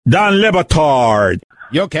Don Lebatard.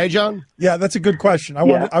 You okay, John? Yeah, that's a good question. I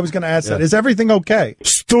was going to ask that. Yeah. Is everything okay?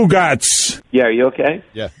 Stugats. Yeah, are you okay?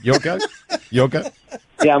 Yeah. You okay? You okay?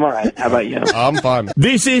 Yeah, I'm all right. How about you? I'm fine.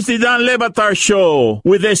 This is the Don Lebatard Show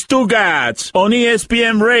with the Stugats on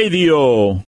ESPN Radio.